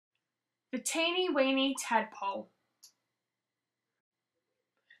The teeny weeny tadpole.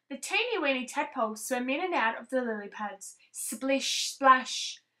 The teeny weeny tadpole swam in and out of the lily pads. Splish,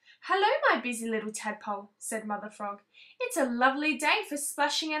 splash. "Hello, my busy little tadpole," said Mother Frog. "It's a lovely day for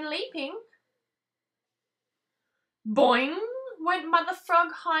splashing and leaping." Boing went Mother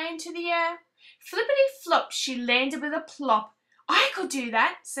Frog high into the air. Flippity flop, she landed with a plop. "I could do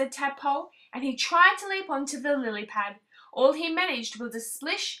that," said Tadpole, and he tried to leap onto the lily pad. All he managed was a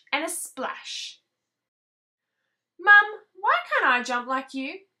splish and a splash. "Mum, why can't I jump like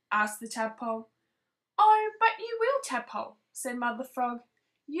you?" asked the Tadpole. "Oh, but you will, Tadpole," said Mother Frog.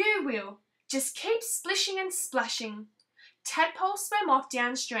 "You will. Just keep splishing and splashing." Tadpole swam off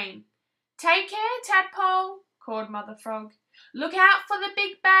downstream. "Take care, Tadpole," called Mother Frog. "Look out for the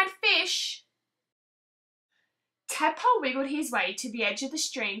big bad fish." Tadpole wiggled his way to the edge of the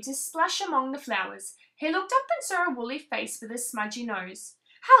stream to splash among the flowers. He looked up and saw a woolly face with a smudgy nose.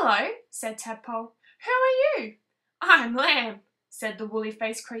 "Hello," said Tadpole. "Who are you?" "I'm Lamb," said the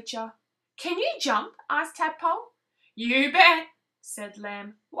woolly-faced creature. "Can you jump?" asked Tadpole. "You bet," said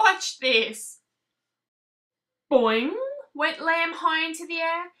Lamb. "Watch this." Boing went Lamb high into the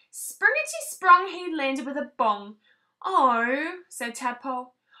air. Springety-sprung, he landed with a bong. "Oh," said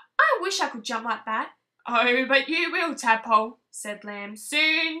Tadpole, "I wish I could jump like that." "Oh, but you will, Tadpole," said Lamb.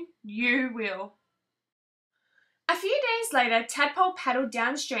 "Soon you will." A few days later, Tadpole paddled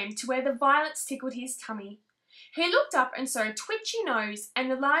downstream to where the violets tickled his tummy. He looked up and saw a twitchy nose and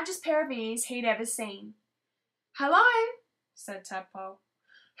the largest pair of ears he'd ever seen. "Hello," said Tadpole.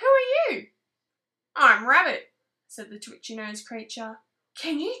 "Who are you?" "I'm Rabbit," said the twitchy-nosed creature.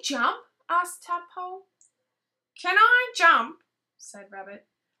 "Can you jump?" asked Tadpole. "Can I jump?" said Rabbit.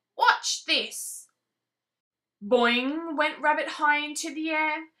 "Watch this." Boing went Rabbit high into the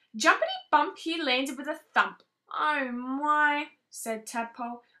air. Jumpity-bump, he landed with a thump. "Oh my," said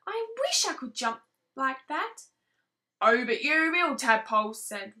Tadpole, "I wish I could jump like that." "Oh, but you will, Tadpole,"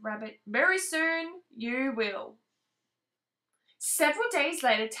 said Rabbit. "Very soon you will." Several days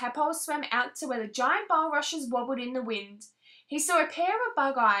later, Tadpole swam out to where the giant bulrushes wobbled in the wind. He saw a pair of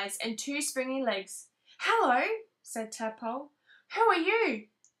bug eyes and two springy legs. "Hello," said Tadpole. "Who are you?"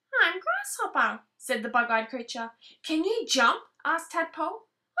 "I'm Grasshopper," said the bug-eyed creature. "Can you jump?" asked Tadpole.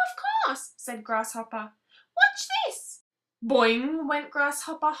 "Of course," said Grasshopper. "Watch this." Boing went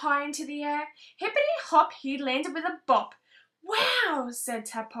Grasshopper high into the air. Hippity-hop, he landed with a bop. "Wow," said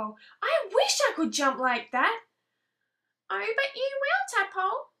Tadpole. "I wish I could jump like that." "Oh, but you will,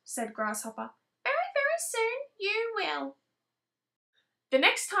 Tadpole," said Grasshopper. "Very, very soon you will." The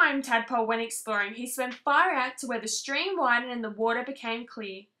next time Tadpole went exploring, he swam far out to where the stream widened and the water became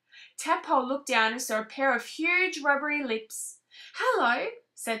clear. Tadpole looked down and saw a pair of huge rubbery lips. "Hello,"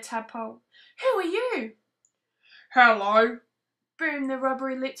 said Tadpole. "Who are you?" "Hello," boomed the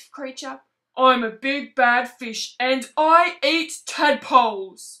rubbery-lipped creature. "I'm a big bad fish and I eat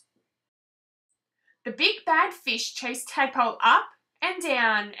tadpoles." The big bad fish chased Tadpole up and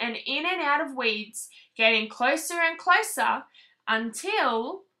down and in and out of weeds, getting closer and closer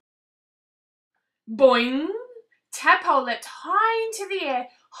until... Boing! Tadpole leapt high into the air,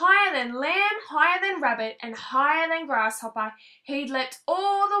 higher than Lamb, higher than Rabbit, and higher than Grasshopper. He'd leapt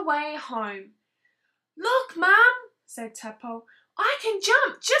all the way home. "Look, Mum," said Tadpole, "I can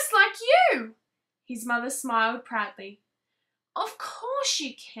jump just like you." His mother smiled proudly. "Of course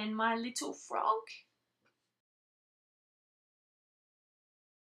you can, my little frog."